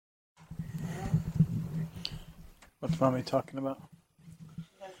What's mommy talking about?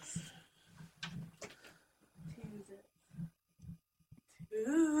 Let's use it.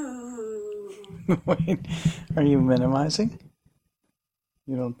 Ooh. Wait, are you minimizing?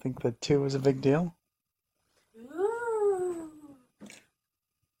 You don't think that 2 is a big deal? Ooh.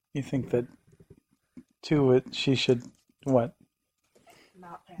 You think that 2, she should, what,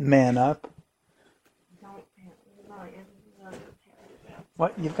 Not panic. man up? Not panic. Not panic.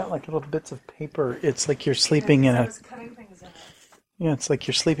 What? You've got like little bits of paper. It's like you're sleeping in I a... was cutting things out. Yeah, it's like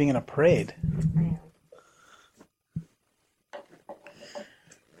you're sleeping in a parade. I am.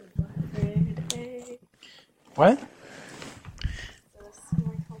 What?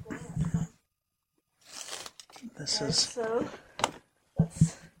 This Alright, is... so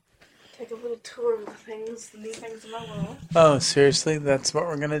let's take a little tour of the new things in my world. Oh, seriously? That's what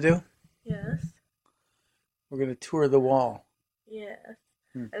we're going to do? Yes. We're going to tour the wall. Yes.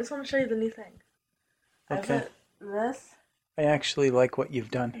 I just want to show you the new things. Okay. I put this. I actually like what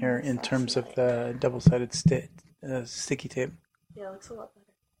you've done here in terms of the double-sided sticky tape. Yeah, it looks a lot better.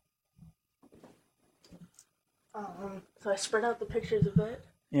 So I spread out the pictures a bit,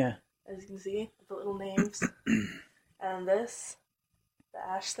 Yeah. as you can see, with the little names. And this, the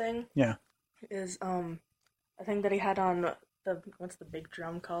ash thing, Yeah. is a thing that he had on what's the big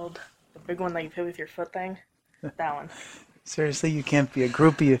drum called? The big one that you play with your foot thing? That one. Seriously, you can't be a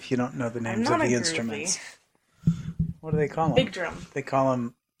groupie if you don't know the names I'm of not the a instruments. groupie. What do they call them? Big drum. They call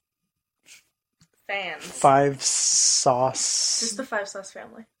them Fans. 5 sauce. Just the 5 sauce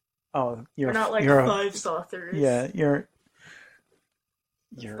family. Oh, We're not like you're 5 saucers. Yeah, It's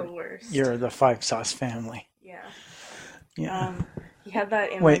the worst. You're the 5 sauce family. Yeah. Yeah. He had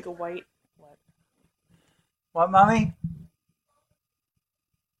that in Wait. like a white. What? What, mommy?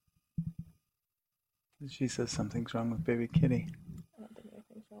 She says something's wrong with baby kitty. I don't think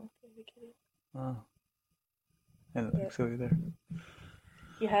anything's wrong with baby kitty. Oh. I don't think so either.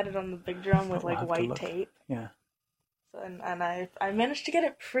 He had it on the big drum with We'll like have to white look. tape. Yeah. So, and I managed to get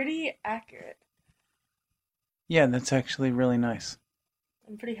it pretty accurate. Yeah, that's actually really nice.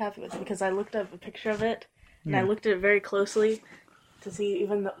 I'm pretty happy with it because I looked up a picture of it and I Yeah. looked at it very closely to see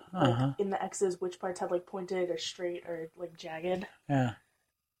even the, Uh-huh. in the X's which parts had like pointed or straight or like jagged. Yeah.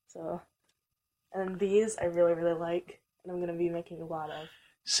 So, and these I really really like, and I'm gonna be making a lot of.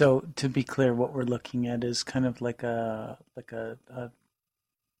 So to be clear, what we're looking at is kind of like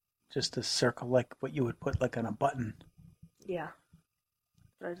just a circle, like what you would put like on a button. Yeah.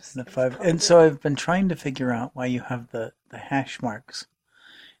 But I just, The I just 5, colored and it. so I've been trying to figure out why you have the hash marks,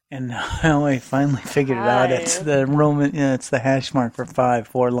 and now I finally figured it out. It's 5. the Roman, yeah, it's the hash mark for 5,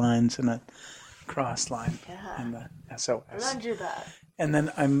 4 lines and a cross line, Yeah. and the And SOS. I drew that. And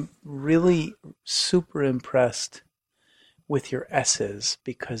then I'm really super impressed with your S's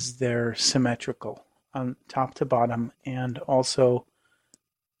because they're symmetrical on top to bottom, and also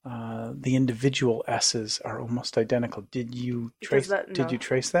the individual S's are almost identical. Did you Because trace? that- Did no. you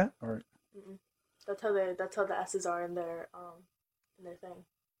trace that? Or Mm-mm. That's how the S's are in their thing.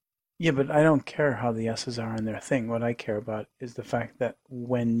 yeah, but I don't care how the S's are in their thing. What I care about is the fact that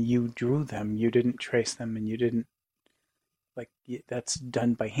when you drew them, you didn't trace them, and you didn't that's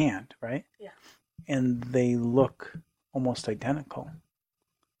done by hand, right? Yeah. And they look almost identical,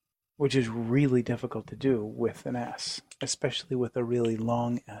 which is really difficult to do with an S, especially with a really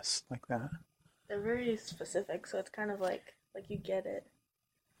long S like that. They're very specific, so it's kind of like you get it.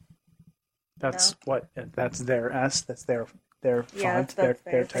 That's No. what that's their S. That's their Yeah, font, that's their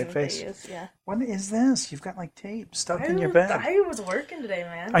thing that typeface. they use, yeah. What is this? You've got like tape stuck in your bed. I was working today,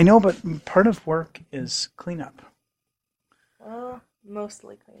 man. I know, but part of work is cleanup. Well,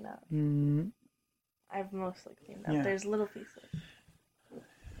 mostly cleaned up. Mm, I've mostly cleaned up. Yeah. There's little pieces.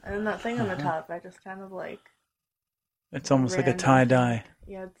 And then that thing on the top, I just kind of like... it's almost like a Random. tie-dye.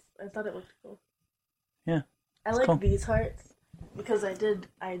 Yeah, I thought it looked cool. Yeah, I like cool. these hearts because I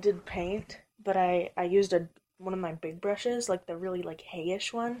did paint, but I used one of my big brushes, like the really like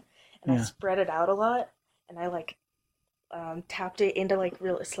hayish one, and I Yeah. spread it out a lot, and I like tapped it into like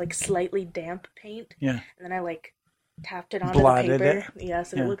it's like slightly damp paint, Yeah. and then I like tapped it onto Blotted the paper. it. Yeah,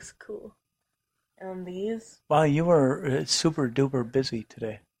 so Yeah. it looks cool. And these, Wow, you were super duper busy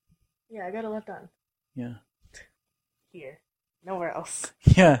today. yeah, I got a lot done Yeah. here. Nowhere else.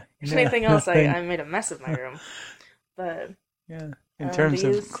 Yeah. If yeah, anything else, nothing. I made a mess of my room. But Yeah. In terms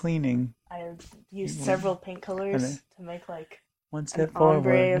these- of cleaning, I used You- several paint And colors it- to make like one an step ombre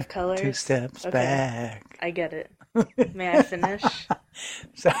forward, of colors. 2 steps Okay. back. I get it. May I finish?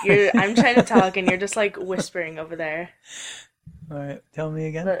 Sorry. I'm trying to talk and you're just like whispering over there. All right, tell me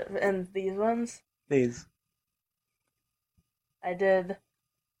again. But and these ones, These. I did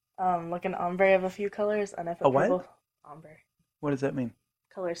like an ombre of a few colors, and I put A what? purple ombre. What does that mean?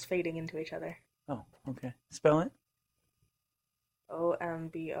 Colors fading into each other. Oh, okay. Spell it.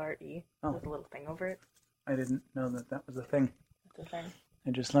 OMBRE Oh, with a little thing over it. I didn't know that that was a thing. That's a thing.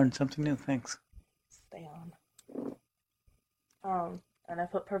 I just learned something new. Thanks. Stay on. And I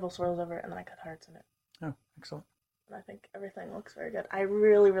put purple swirls over it, and then I cut hearts in it. Oh, excellent. And I think everything looks very good. I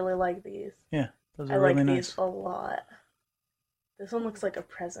really, really like these. Yeah, those are I really like nice. these a lot. This one looks like a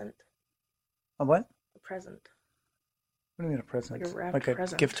present. A what? A present. What do you mean a present? Like a wrapped Like a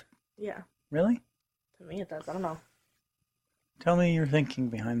present. gift? Yeah. Really? To me it does. I don't know. Tell me your thinking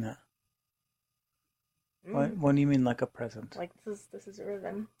behind that. What do you mean like a present? Like this is a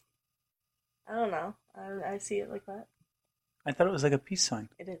ribbon. I don't know. I see it like that. I thought it was like a peace sign.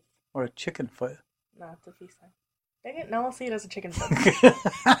 It is. Or a chicken foot. No, it's a peace sign. Dang it, now I'll see it as a chicken foot.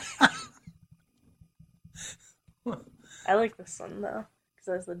 I like this one though, because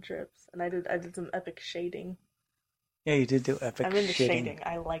it has the drips, and I did some epic shading. Yeah, you did do epic I'm into shading. shading.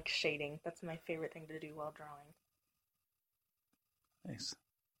 I like shading. That's my favorite thing to do while drawing. Nice.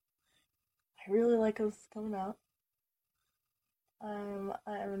 I really like how this is coming out. I'm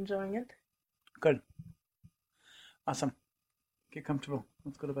enjoying it. Good. Awesome. Get comfortable.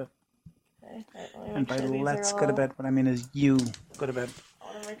 Let's go to bed. Okay, And by let's go to bed, what I mean is you go to bed. I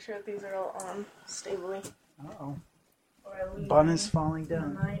want to make sure that these are all on stably. Uh-oh. Or I leave Bun them is falling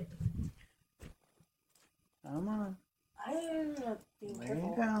down. tonight. Come on. I am being Lay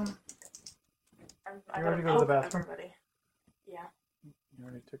careful. down. I You gotta ready to go to the poke bathroom? everybody. Yeah. You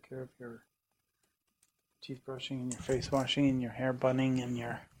already took care of your teeth brushing and your face washing and your hair bunning and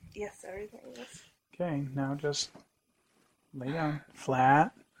your... Yes, everything is. Okay, now just lay down.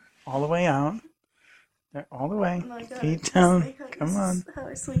 Flat. All the way out. There, all the way. Oh my God, Feet it's down. like how Come on. How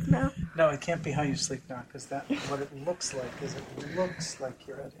I sleep now. No, it can't be how you sleep now, because that what it looks like is it looks like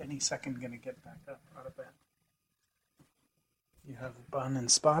you're at any second going to get back up out of bed. You have Bun and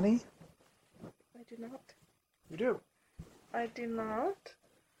Spotty. I do not. You do. I do not.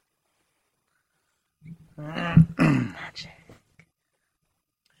 Magic.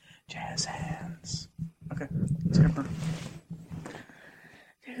 Jazz hands. Okay, let's get burn.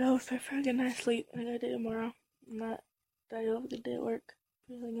 There goes my friggin' nice sleep. I gotta do tomorrow. I'm not. I have a good day at work.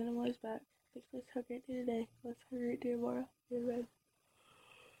 Feeling it, I'm always back. Thanks, let's have a great day today. Let's have a great day tomorrow. Amen.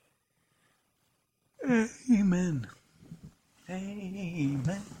 Amen.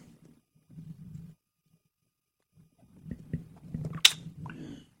 Amen.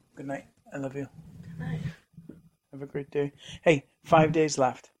 Good night. I love you. Good night. Have a great day. Hey, 5 days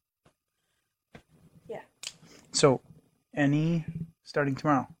left. Yeah. So, starting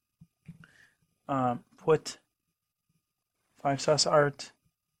tomorrow, put 5-sauce art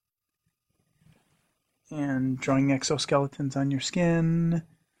and drawing exoskeletons on your skin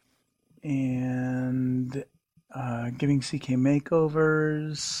and giving CK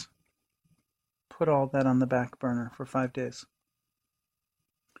makeovers. Put all that on the back burner for 5 days.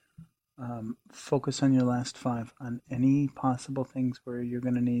 Focus on your last 5 on any possible things where you're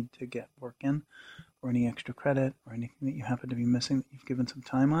going to need to get work in, or any extra credit, or anything that you happen to be missing that you've given some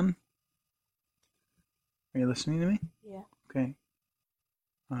time on. Are you listening to me? Yeah. Okay.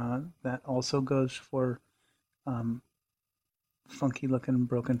 That also goes for funky looking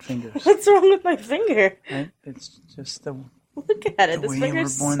broken fingers. What's wrong with my finger? Right? It's just the Look at it. The This way you were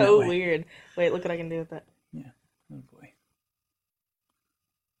finger's born that so way. weird. Wait, look what I can do with it. yeah. Oh boy.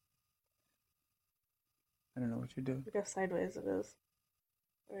 I don't know what you do. Look how sideways it is.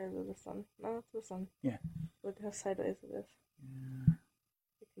 Or is it this one? No, it's this one. Yeah. Look how sideways it is. Yeah.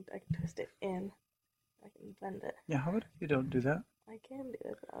 I can twist it in. I can bend it. Yeah. How about if you don't do that? I can do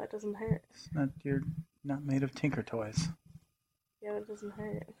it though. It doesn't hurt. You're not made of Tinker Toys. Yeah, it doesn't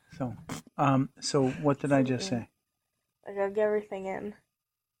hurt. So what did I just say? I gotta get everything in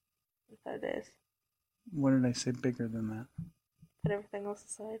 5 days. What did I say bigger than that? Put everything else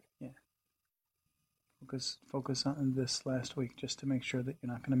aside. Yeah. Focus on this last week just to make sure that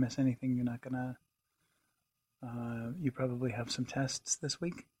you're not going to miss anything. You're not going to... you probably have some tests this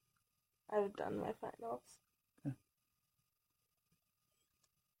week. I've done my finals. Okay.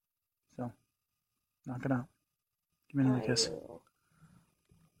 So, knock it out. Give me another kiss. Will.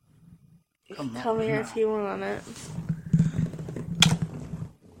 Come on Come here now. if you want it.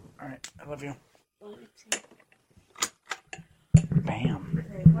 Alright, I love you. Love you too. Bam.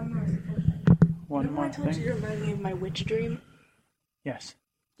 Okay, one more thing. One Remember more I told you thing. to remind me of my witch dream? Yes.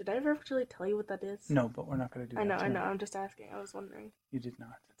 Did I ever actually tell you what that is? No, but we're not going to do I know, that I know. tonight. I'm just asking. I was wondering. You did not.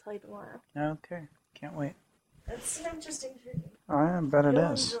 I'll tell you tomorrow. Okay. Can't wait. It's an interesting dream. I bet it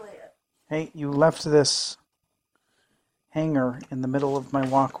You'll is. enjoy it. Hey, you left this hanger in the middle of my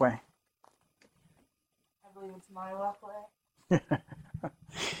walkway. I believe it's my walkway.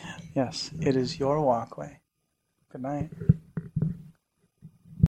 Yes, it is your walkway. Good night.